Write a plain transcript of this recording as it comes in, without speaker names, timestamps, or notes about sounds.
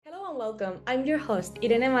welcome. I'm your host,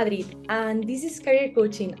 Irene Madrid, and this is Career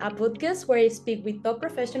Coaching, a podcast where I speak with top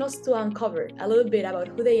professionals to uncover a little bit about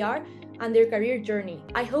who they are and their career journey.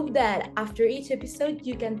 I hope that after each episode,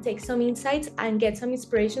 you can take some insights and get some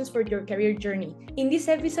inspirations for your career journey. In this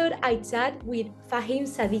episode, I chat with Fahim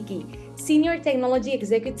Sadiki, Senior Technology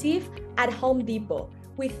Executive at Home Depot,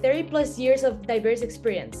 with 30 plus years of diverse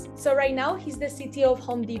experience. So right now, he's the CTO of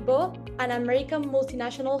Home Depot, an American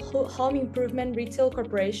multinational home improvement retail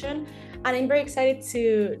corporation, and I'm very excited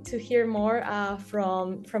to hear more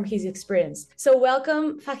from his experience. So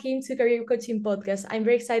welcome, Fahim, to Career Coaching Podcast. I'm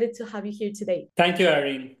very excited to have you here today. Thank you,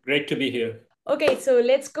 Irene. Great to be here. Okay, so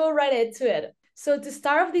let's go right into it. So to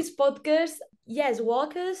start off this podcast, yes,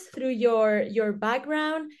 walk us through your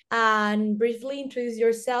background and briefly introduce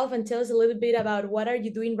yourself and tell us a little bit about what are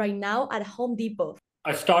you doing right now at Home Depot.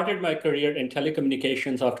 I started my career in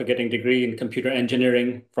telecommunications after getting a degree in computer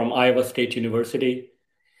engineering from Iowa State University.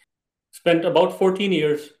 Spent about 14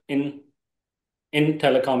 years in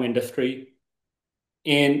telecom industry.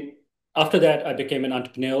 And after that, I became an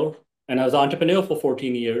entrepreneur. And I was an entrepreneur for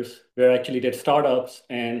 14 years, where I actually did startups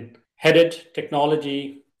and headed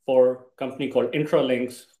technology for a company called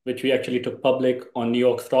Intralinks, which we actually took public on New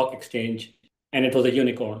York Stock Exchange, and it was a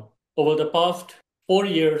unicorn. Over the past 4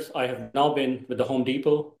 years, I have now been with the Home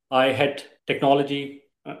Depot. I head technology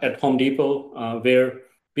at Home Depot, where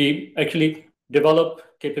we actually develop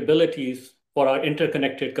capabilities for our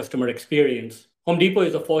interconnected customer experience. Home Depot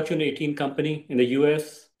is a Fortune 18 company in the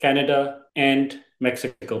US, Canada, and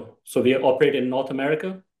Mexico. So we operate in North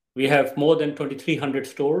America. We have more than 2,300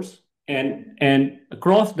 stores. And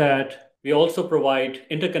across that, we also provide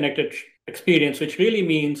interconnected experience, which really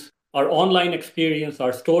means our online experience,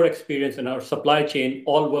 our store experience, and our supply chain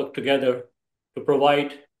all work together to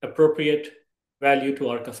provide appropriate value to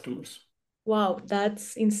our customers. Wow,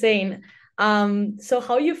 that's insane. So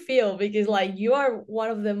how you feel? Because like you are one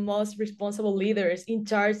of the most responsible leaders in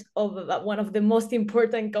charge of one of the most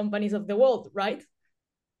important companies of the world, right?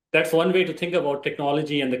 That's one way to think about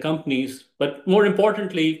technology and the companies. But more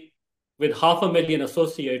importantly, with 500,000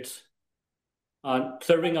 associates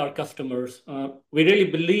serving our customers, we really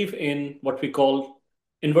believe in what we call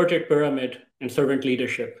inverted pyramid and servant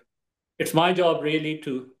leadership. It's my job really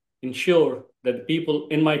to ensure that the people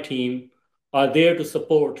in my team are there to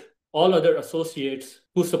support all other associates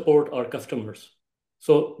who support our customers.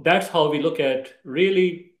 So that's how we look at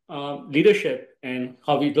really leadership and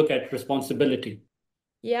how we look at responsibility.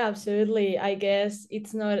 Yeah, absolutely. I guess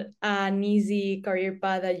it's not an easy career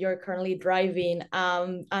path that you're currently driving.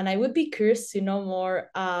 And I would be curious to know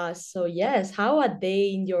more. So yes, how a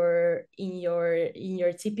day in your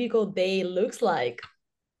typical day looks like?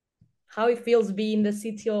 How it feels being the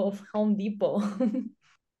CTO of Home Depot?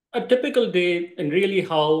 A typical day and really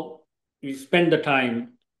how we spend the time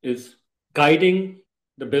is guiding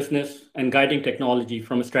the business and guiding technology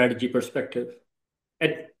from a strategy perspective.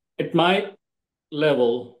 At my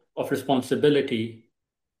level of responsibility,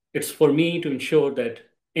 it's for me to ensure that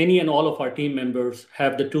any and all of our team members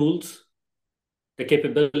have the tools, the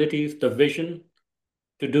capabilities, the vision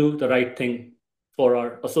to do the right thing for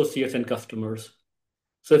our associates and customers.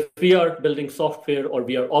 So if we are building software or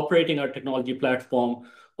we are operating our technology platform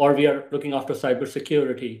or we are looking after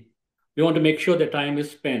cybersecurity, we want to make sure that time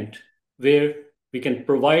is spent where we can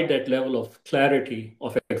provide that level of clarity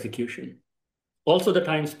of execution. Also, the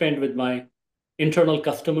time spent with my internal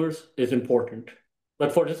customers is important.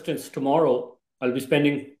 But for instance, tomorrow, I'll be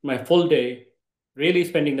spending my full day really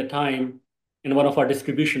spending the time in one of our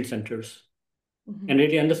distribution centers and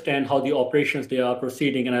really understand how the operations they are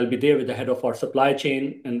proceeding. And I'll be there with the head of our supply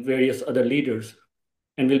chain and various other leaders,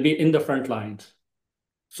 and we'll be in the front lines.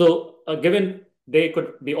 So a given day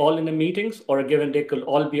could be all in the meetings, or a given day could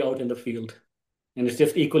all be out in the field. And it's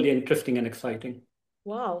just equally interesting and exciting.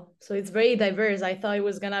 Wow. So it's very diverse. I thought it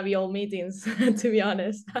was gonna be all meetings, to be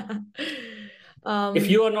honest. If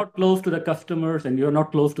you are not close to the customers and you're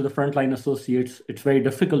not close to the frontline associates, it's very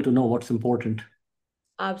difficult to know what's important.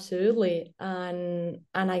 Absolutely. And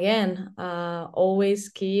again, always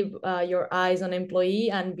keep your eyes on employee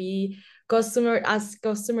and be customer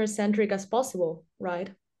centric as possible, right?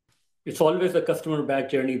 It's always a customer back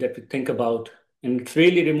journey that we think about, and it's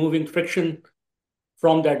really removing friction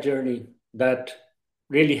from that journey that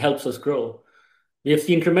really helps us grow. We have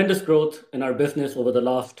seen tremendous growth in our business over the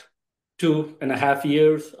last 2.5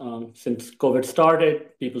 years. Since COVID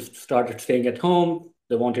started, people started staying at home.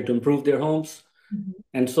 They wanted to improve their homes.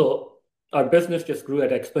 And so our business just grew at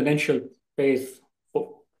exponential pace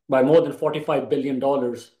by more than $45 billion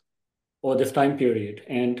over this time period.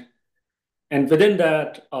 And within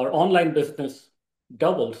that, our online business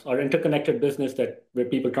doubles. Our interconnected business that where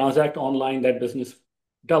people transact online, that business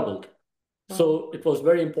doubled. Wow. So it was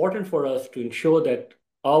very important for us to ensure that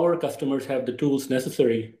our customers have the tools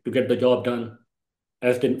necessary to get the job done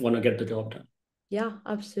as they want to get the job done. Yeah,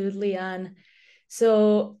 absolutely. And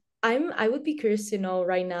so I would be curious to know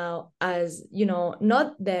right now, as you know,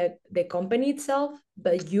 not the company itself,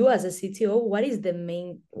 but you as a CTO, what is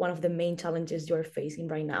one of the main challenges you're facing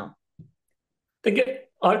right now?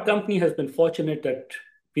 Our company has been fortunate that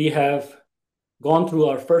we have gone through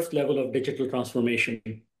our first level of digital transformation,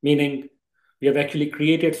 meaning we have actually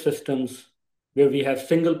created systems where we have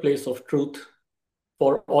single place of truth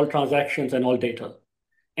for all transactions and all data,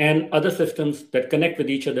 and other systems that connect with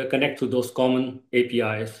each other connect through those common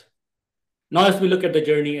APIs. Now, as we look at the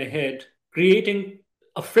journey ahead, creating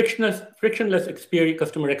a frictionless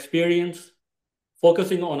customer experience,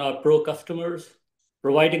 focusing on our pro customers,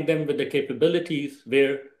 providing them with the capabilities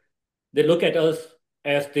where they look at us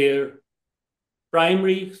as their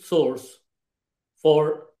primary source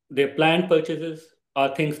for their planned purchases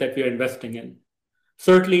are things that we are investing in.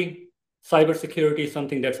 Certainly, cybersecurity is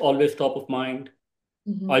something that's always top of mind.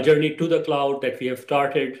 Mm-hmm. Our journey to the cloud that we have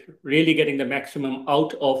started, really getting the maximum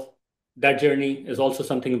out of that journey is also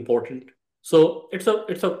something important. So it's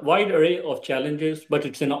a wide array of challenges, but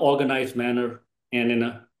it's in an organized manner and in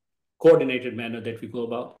a coordinated manner that we go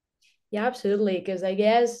about. Yeah, absolutely. Because I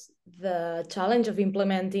guess the challenge of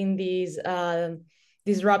implementing these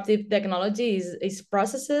disruptive technologies is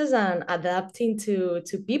processes and adapting to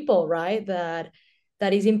people, right? That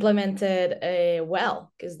is implemented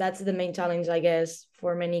well, because that's the main challenge, I guess,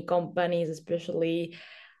 for many companies, especially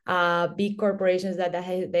big corporations that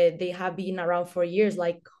they have been around for years,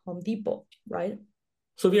 like Home Depot, right?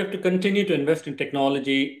 So we have to continue to invest in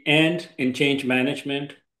technology and in change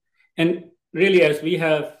management. And really, as we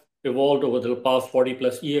have evolved over the past 40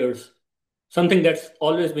 plus years, something that's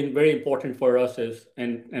always been very important for us is,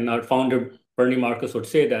 and our founder, Bernie Marcus, would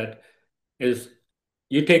say that, is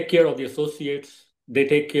you take care of the associates, they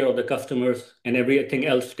take care of the customers, and everything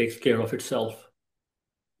else takes care of itself.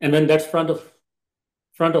 And when that's front of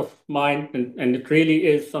mind, and it really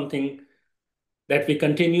is something that we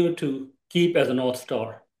continue to keep as a North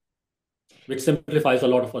Star, which simplifies a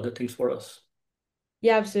lot of other things for us.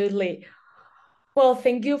 Yeah, absolutely. Well,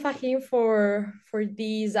 thank you, Fahim, for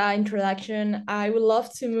this introduction. I would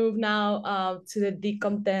love to move now to the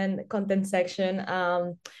content section.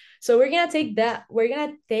 So we're gonna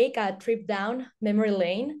take a trip down memory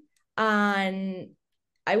lane, and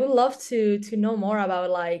I would love to know more about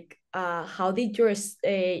like how did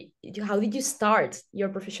how did you start your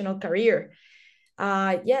professional career?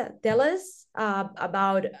 Yeah, tell us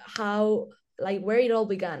about how, like, where it all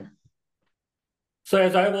began. So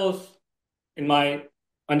as I was in my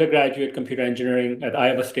undergraduate computer engineering at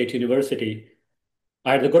Iowa State University,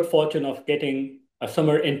 I had the good fortune of getting a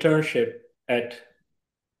summer internship at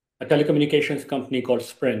a telecommunications company called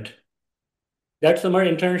Sprint. That summer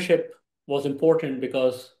internship was important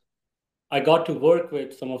because I got to work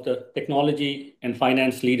with some of the technology and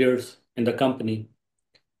finance leaders in the company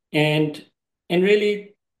and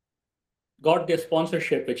really got their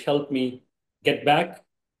sponsorship, which helped me get back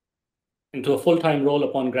into a full-time role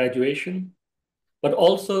upon graduation, but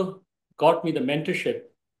also got me the mentorship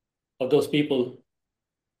of those people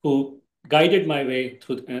who guided my way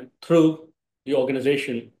through the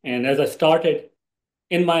organization. And as I started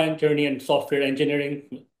in my journey in software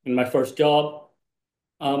engineering in my first job,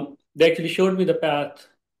 they actually showed me the path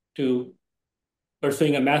to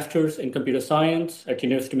pursuing a master's in computer science at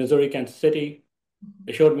University of Missouri, Kansas City.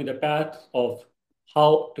 They showed me the path of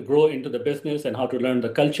how to grow into the business and how to learn the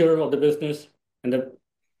culture of the business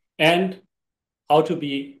and how to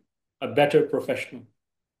be a better professional.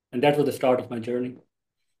 And that was the start of my journey.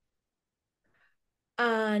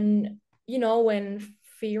 And you know, when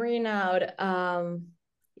figuring out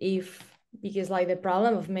if, because like the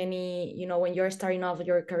problem of many, you know, when you're starting off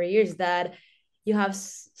your career is that you have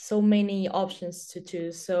so many options to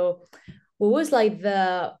choose. So what was like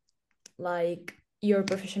your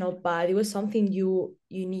professional path? It was something you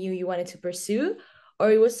knew you wanted to pursue,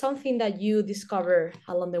 or it was something that you discovered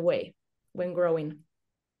along the way when growing?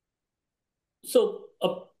 So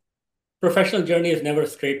a professional journey is never a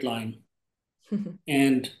straight line.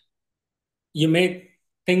 And you may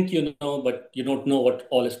think you know, but you don't know what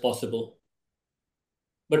all is possible.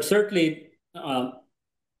 But certainly,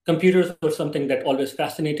 computers were something that always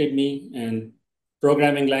fascinated me, and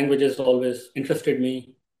programming languages always interested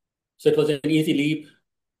me. So it was an easy leap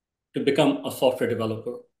to become a software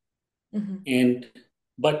developer. Mm-hmm.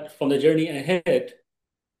 But from the journey ahead,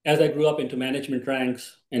 as I grew up into management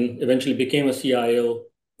ranks and eventually became a CIO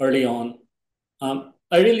early on,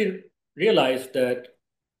 I really realized that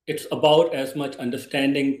it's about as much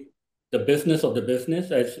understanding the business of the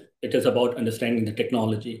business as it is about understanding the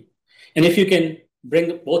technology. And if you can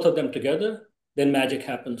bring both of them together, then magic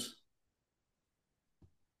happens.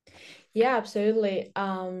 Yeah, absolutely.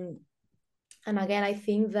 And again, I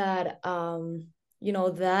think that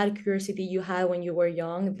that curiosity you had when you were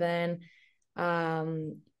young, then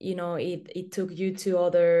it took you to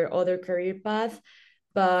other career path.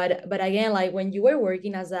 But again, like when you were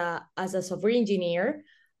working as a software engineer,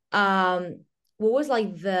 what was like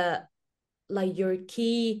your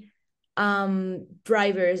key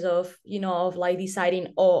drivers of of like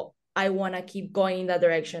deciding, oh, I want to keep going in that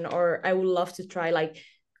direction, or I would love to try, like,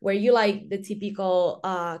 were you like the typical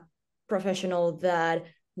professional that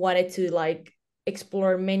wanted to like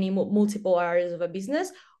explore many multiple areas of a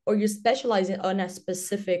business, or you specialize in on a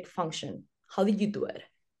specific function? How did you do it?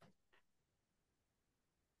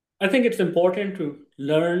 I think it's important to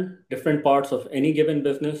learn different parts of any given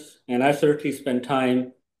business. And I certainly spent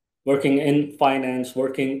time working in finance,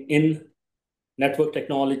 working in network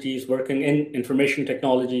technologies, working in information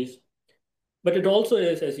technologies. But it also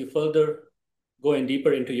is, as you further go in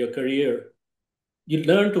deeper into your career, you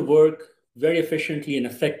learn to work very efficiently and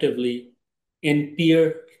effectively in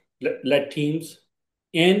peer led teams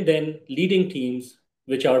and then leading teams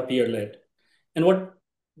which are peer led. And what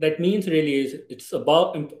that means really is it's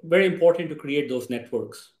about very important to create those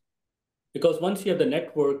networks, because once you have the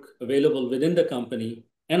network available within the company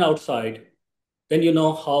and outside, then you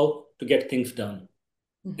know how to get things done.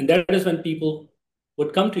 And Mhm. that is when people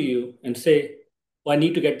would come to you and say, well, I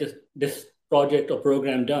need to get this project or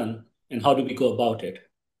program done. And how do we go about it?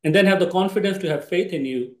 And then have the confidence to have faith in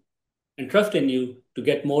you and trust in you to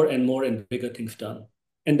get more and more and bigger things done.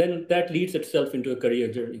 And then that leads itself into a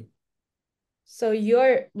career journey. So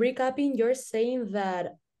you're recapping, you're saying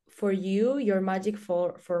that for you, your magic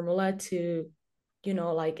formula to,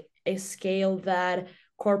 like a scale that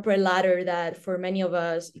corporate ladder that for many of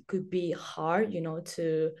us it could be hard,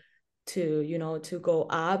 to go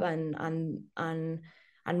up, and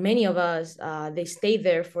many of us they stay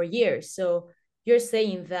there for years. So you're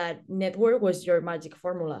saying that network was your magic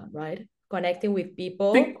formula, right? Connecting with I think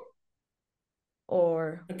people,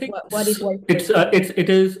 or I think what it was for it's you? it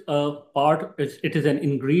is a part. It is an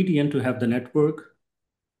ingredient to have the network.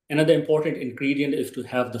 Another important ingredient is to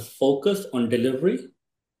have the focus on delivery,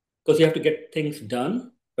 because you have to get things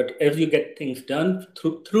done. But as you get things done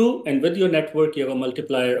through and with your network, you have a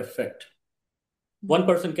multiplier effect. One Mhm.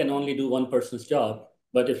 person can only do one person's job,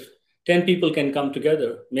 but if 10 people can come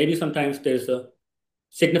together, maybe sometimes there's a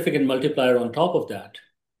significant multiplier on top of that.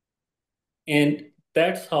 And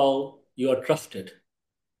that's how you are trusted.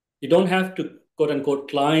 You don't have to quote unquote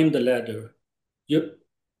climb the ladder. You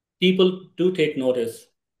People do take notice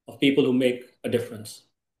of people who make a difference.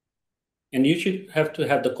 And you should have to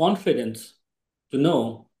have the confidence to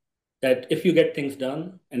know that if you get things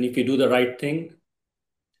done and if you do the right thing,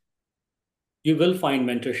 you will find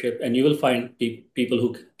mentorship and you will find people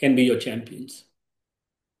who can be your champions.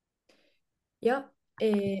 Yeah,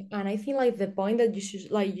 and I think like the point that you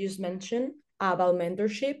just mentioned about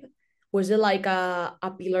mentorship, was it like a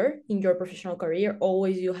pillar in your professional career?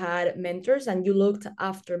 Always you had mentors and you looked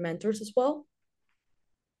after mentors as well.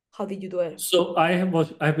 How did you do it? So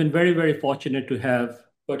I've been very, very fortunate to have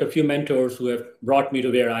quite a few mentors who have brought me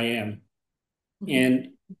to where I am. Mhm.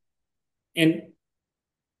 And and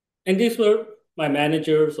and these were my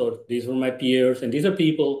managers or these were my peers, and these are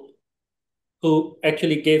people who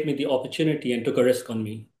actually gave me the opportunity and took a risk on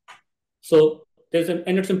me. So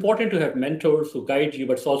and it's important to have mentors who guide you,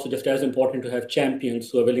 but it's also just as important to have champions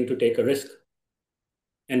who are willing to take a risk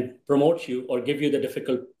and promote you or give you the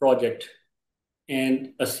difficult project.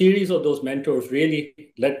 And a series of those mentors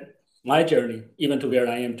really led my journey even to where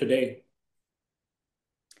I am today.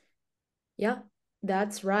 Yeah,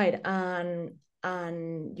 that's right. And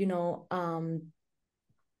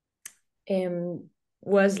um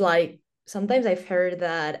was like, sometimes I've heard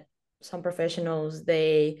that some professionals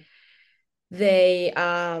they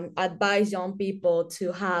advise young people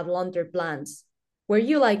to have long-term plans. Were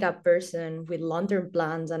you like a person with long-term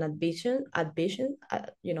plans and ambition,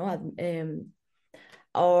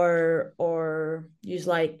 or you just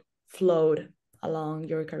like flowed along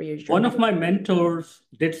your career One journey? of my mentors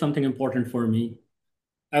did something important for me.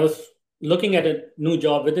 I was looking at a new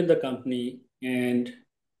job within the company, and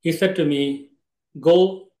he said to me,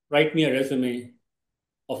 go write me a resume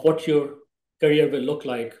of what your career will look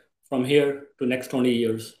like from here to next 20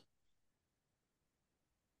 years.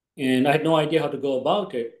 And I had no idea how to go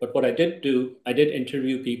about it. But what I did do, I did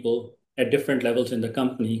interview people at different levels in the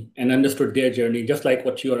company and understood their journey, just like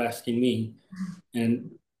what you're asking me.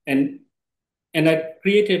 And and and I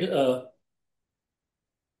created a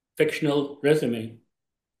fictional resume.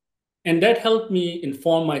 And that helped me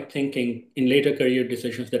inform my thinking in later career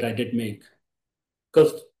decisions that I did make.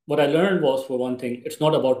 Because what I learned was, for one thing, it's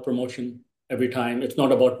not about promotion every time, it's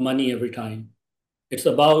not about money every time. It's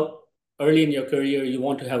about early in your career, you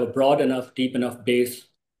want to have a broad enough, deep enough base.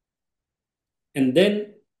 And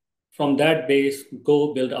then from that base,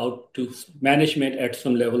 go build out to management at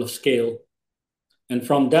some level of scale. And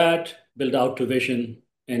from that, build out to vision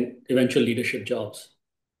and eventual leadership jobs.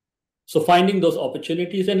 So finding those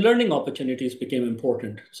opportunities and learning opportunities became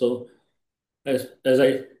important. So as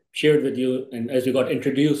I shared with you, and as we got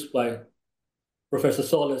introduced by Professor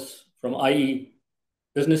Solis from IE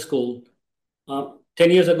Business School,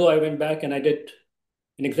 10 years ago, I went back and I did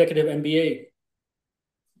an executive MBA,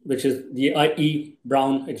 which is the IE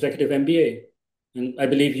Brown Executive MBA. And I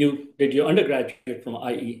believe you did your undergraduate from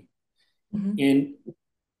IE. Mm-hmm.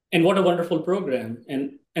 And what a wonderful program.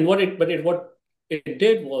 And what it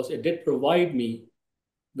did was it did provide me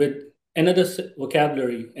with another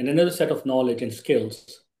vocabulary and another set of knowledge and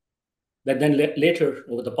skills that then later,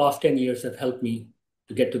 over the past 10 years, have helped me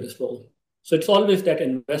to get to this role. So it's always that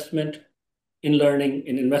investment in learning,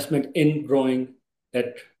 an investment in growing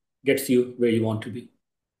that gets you where you want to be.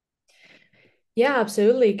 Yeah,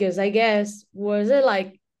 absolutely. Because I guess was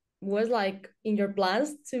like in your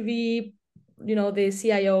plans to be, the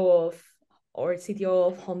CIO of or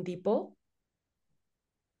CTO of Home Depot?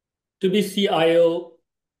 To be CIO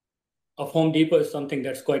of Home Depot is something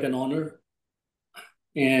that's quite an honor.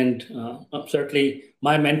 And certainly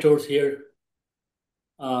my mentors here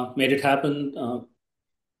made it happen.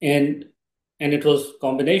 And it was a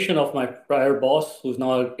combination of my prior boss, who's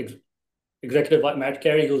now executive, Matt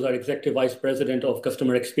Carey, who's our executive vice president of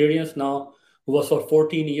customer experience now, who was for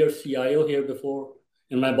 14 years CIO here before,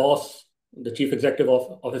 and my boss, the chief executive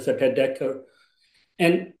officer, Ted Decker.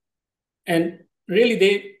 And really,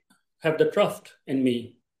 they have the trust in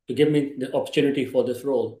me to give me the opportunity for this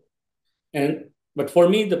role. But for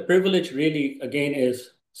me, the privilege really, again,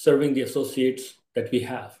 is serving the associates that we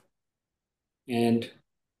have. And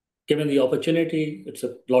given the opportunity, it's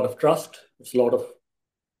a lot of trust, it's a lot of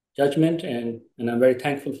judgment, and I'm very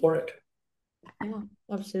thankful for it. Yeah,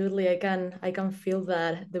 absolutely. I can feel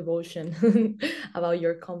that devotion about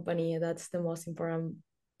your company. That's the most important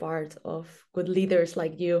part of good leaders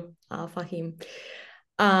like you, Fahim.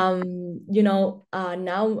 Now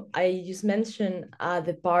I just mentioned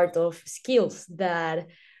the part of skills that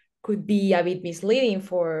could be a bit misleading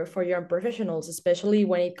for young professionals, especially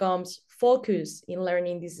when it comes focus in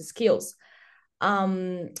learning these skills.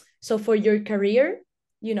 So for your career,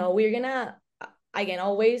 we're gonna again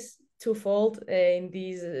always twofold in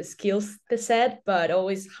these skills set, but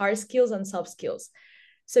always hard skills and soft skills.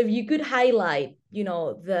 So if you could highlight,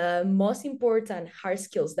 the most important hard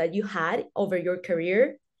skills that you had over your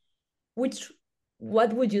career,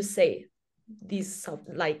 what would you say these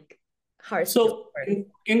like hard skills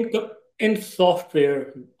were? In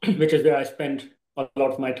software, which is where I spend a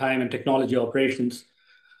lot of my time in technology operations,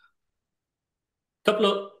 a couple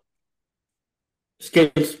of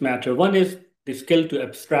skills matter. One is the skill to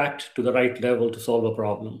abstract to the right level to solve a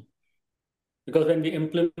problem. Because when we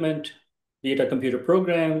implement, be it a computer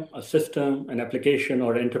program, a system, an application,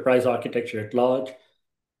 or enterprise architecture at large,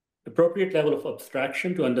 appropriate level of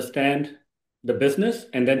abstraction to understand the business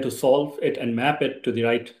and then to solve it and map it to the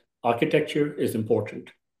right architecture is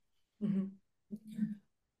important. Mm-hmm.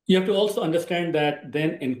 You have to also understand that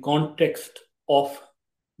then in context of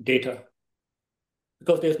data,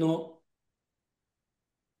 because there's no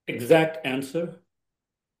exact answer,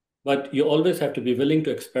 but you always have to be willing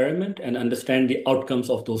to experiment and understand the outcomes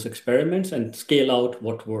of those experiments and scale out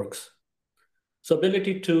what works. So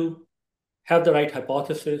ability to have the right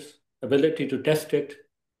hypothesis, ability to test it,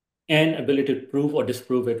 and ability to prove or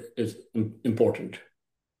disprove it is important.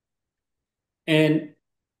 And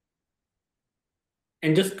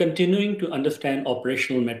just continuing to understand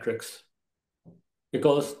operational metrics,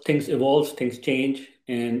 because things evolve, things change,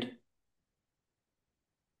 and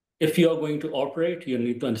if you are going to operate, you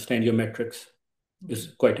need to understand your metrics.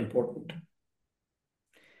 Is quite important.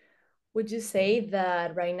 Would you say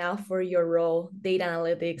that right now for your role, data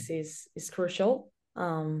analytics is crucial?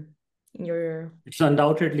 It's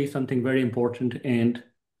undoubtedly something very important. And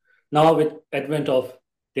now with advent of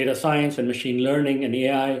data science and machine learning and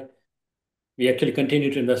AI, we actually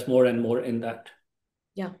continue to invest more and more in that.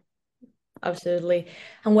 Yeah, absolutely.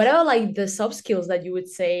 And what about like the soft skills that you would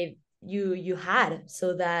say you had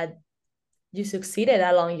so that you succeeded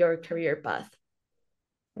along your career path?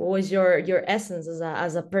 What was your essence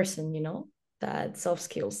as a person, that soft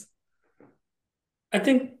skills? I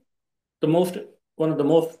think the most one of the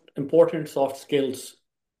most important soft skills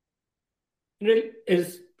really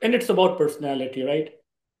is, and it's about personality, right?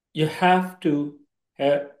 You have to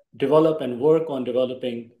develop and work on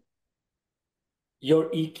developing your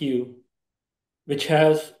EQ, which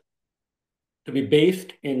has to be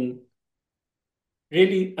based in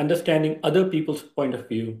really understanding other people's point of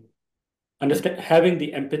view, having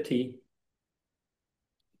the empathy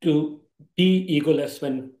to be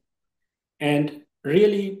egoless and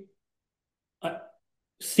really uh,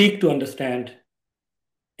 seek to understand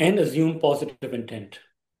and assume positive intent.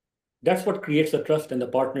 That's what creates the trust and the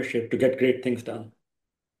partnership to get great things done.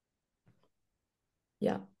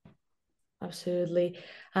 Yeah, absolutely.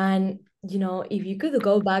 And if you could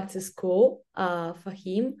go back to school,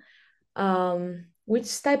 Fahim,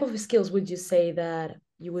 which type of skills would you say that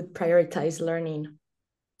you would prioritize learning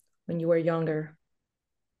when you were younger?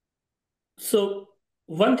 So,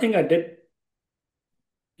 one thing I did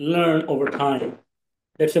learn over time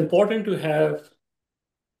that's important to have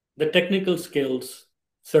the technical skills,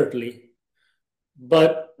 certainly.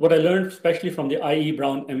 But what I learned, especially from the IE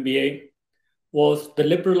Brown MBA, was the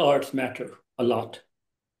liberal arts matter a lot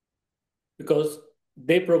because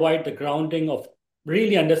they provide the grounding of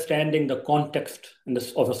really understanding the context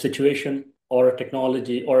of a situation or a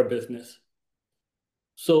technology or a business.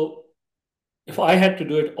 So if I had to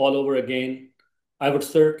do it all over again, I would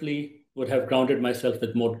certainly would have grounded myself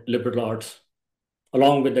with more liberal arts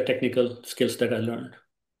along with the technical skills that I learned.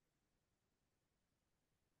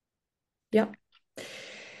 Yeah.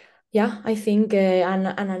 Yeah, I think, and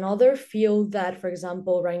another field that, for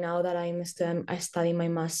example, right now that I studying my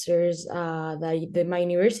master's, my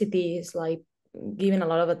university is like giving a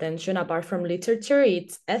lot of attention. Apart from literature,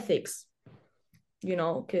 it's ethics.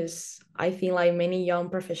 Because I think like many young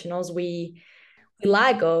professionals, we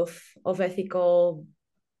lack of ethical,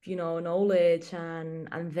 knowledge, and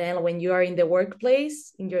then when you are in the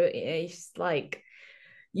workplace, it's like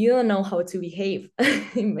you don't know how to behave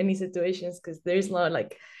in many situations because there's not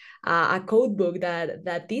like a code book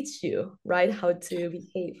that teaches you right how to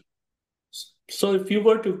behave. So if you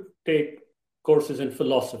were to take courses in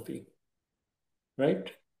philosophy,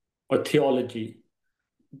 right, or theology,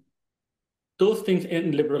 those things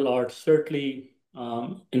in liberal arts certainly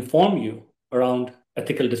inform you around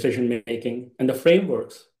ethical decision making and the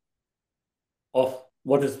frameworks of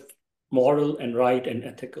what is moral and right and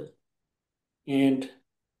ethical. And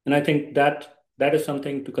and I think that is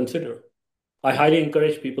something to consider. I highly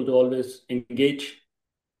encourage people to always engage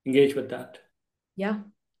with that. Yeah,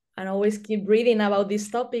 and always keep reading about these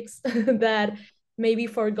topics that may be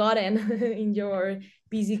forgotten in your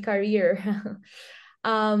busy career.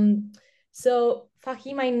 um, so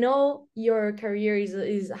Fahim, I know your career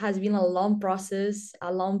is has been a long process,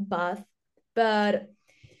 a long path, but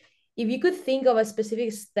if you could think of a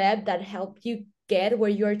specific step that helped you get where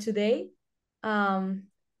you are today, um,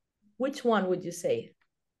 which one would you say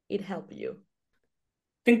it helped you?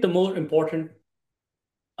 I think the more important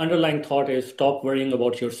underlying thought is stop worrying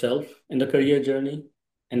about yourself in the career journey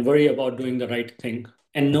and worry about doing the right thing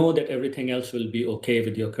and know that everything else will be okay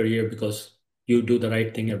with your career because you do the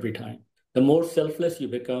right thing every time. The more selfless you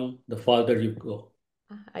become, the farther you go.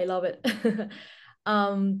 I love it.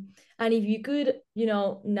 um, and if you could,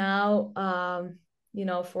 now,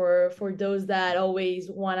 for those that always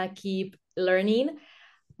want to keep learning,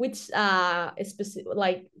 which specific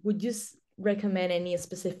like would you recommend any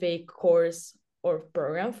specific course or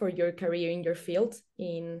program for your career in your field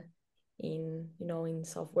in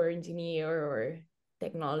software engineer or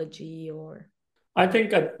technology or I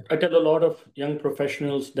think I tell a lot of young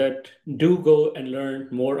professionals that do go and learn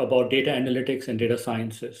more about data analytics and data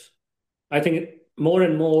sciences. I think more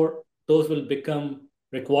and more those will become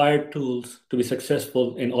required tools to be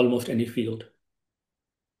successful in almost any field.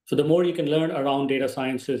 So the more you can learn around data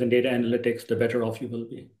sciences and data analytics, the better off you will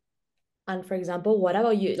be. and for example, what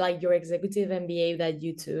about you, like your executive MBA that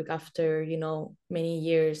you took after many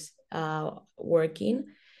years working?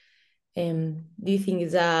 Do you think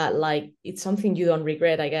is that like it's something you don't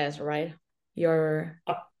regret, I guess, right? Your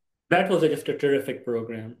Uh, That was just a terrific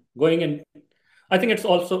program. Going in, I think it's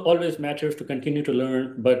also always matters to continue to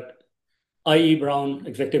learn, but IE Brown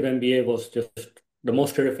Executive MBA was just the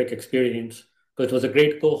most terrific experience because it was a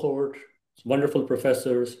great cohort, wonderful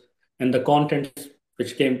professors, and the content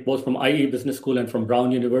which came both from IE Business School and from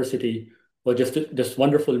Brown University was just this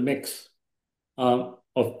wonderful mix of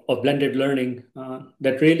blended learning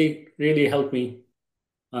that really helped me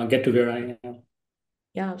get to where I am.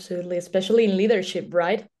 Yeah, absolutely, especially in leadership,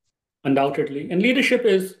 right? Undoubtedly. And leadership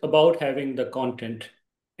is about having the content.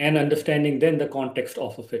 and understanding then the context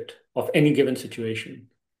of it, of any given situation.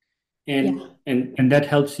 And that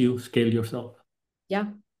helps you scale yourself. Yeah.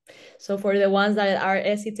 So for the ones that are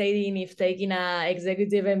hesitating if taking a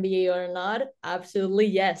executive MBA or not, absolutely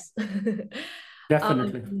yes.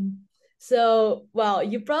 Definitely. So, well,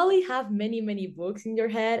 you probably have many books in your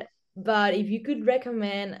head, but if you could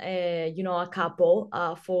recommend, a couple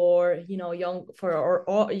for young for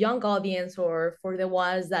or young audience, or for the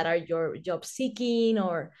ones that are your job seeking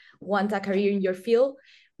or want a career in your field,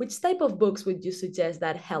 which type of books would you suggest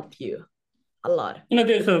that help you a lot?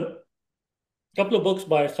 There's a couple of books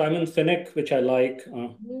by Simon Sinek, which I like.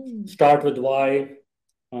 Start with Why,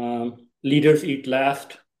 Leaders Eat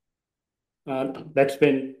Last. That's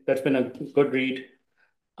been a good read.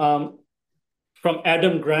 From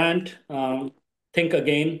Adam Grant, Think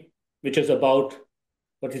Again, which is about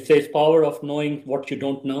what it says, power of knowing what you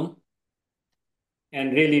don't know,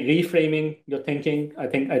 and really reframing your thinking. I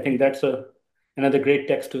think that's another great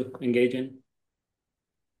text to engage in.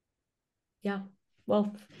 Yeah.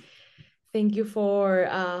 Well, thank you for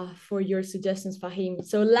your suggestions, Fahim.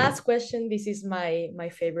 So last question. This is my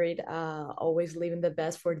favorite. Always leaving the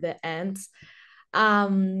best for the end.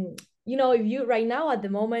 If you right now at the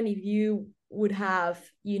moment, if you would have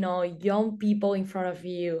young people in front of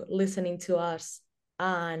you listening to us,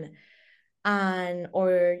 and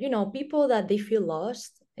or people that they feel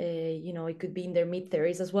lost. It could be in their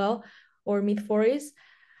mid-30s as well, or mid-40s.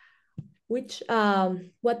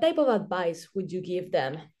 What type of advice would you give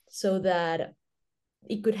them so that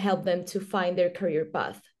it could help them to find their career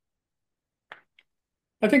path?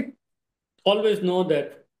 I think always know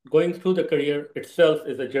that going through the career itself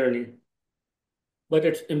is a journey, but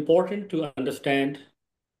it's important to understand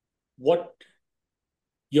what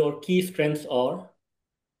your key strengths are,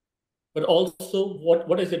 but also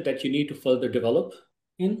what is it that you need to further develop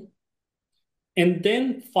in, and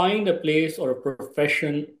then find a place or a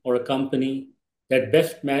profession or a company that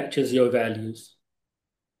best matches your values.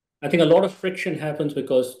 I think a lot of friction happens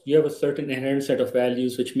because you have a certain inherent set of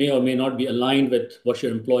values which may or may not be aligned with what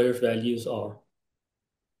your employer's values are.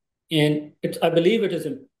 And I believe it is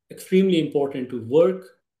extremely important to work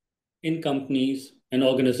in companies and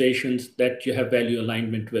organizations that you have value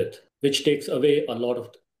alignment with, which takes away a lot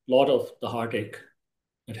of the heartache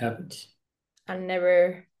that happens. And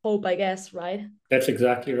never hope, I guess, right? That's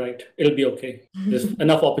exactly right. It'll be okay. There's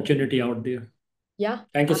enough opportunity out there. Yeah.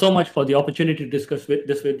 Thank you so much for the opportunity to discuss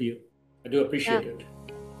this with you. I do appreciate it.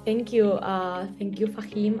 Thank you. Thank you,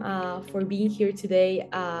 Fahim, for being here today.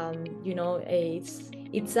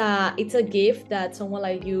 It's a gift that someone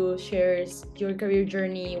like you shares your career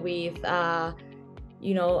journey with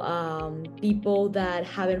people that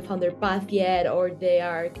haven't found their path yet, or they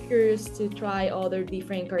are curious to try other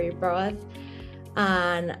different career paths.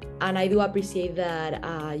 And I do appreciate that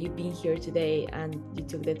you've been here today and you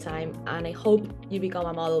took the time, and I hope you become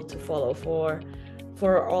a model to follow for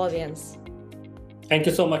our audience. Thank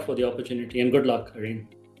you so much for the opportunity, and good luck, Irene.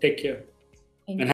 Take care.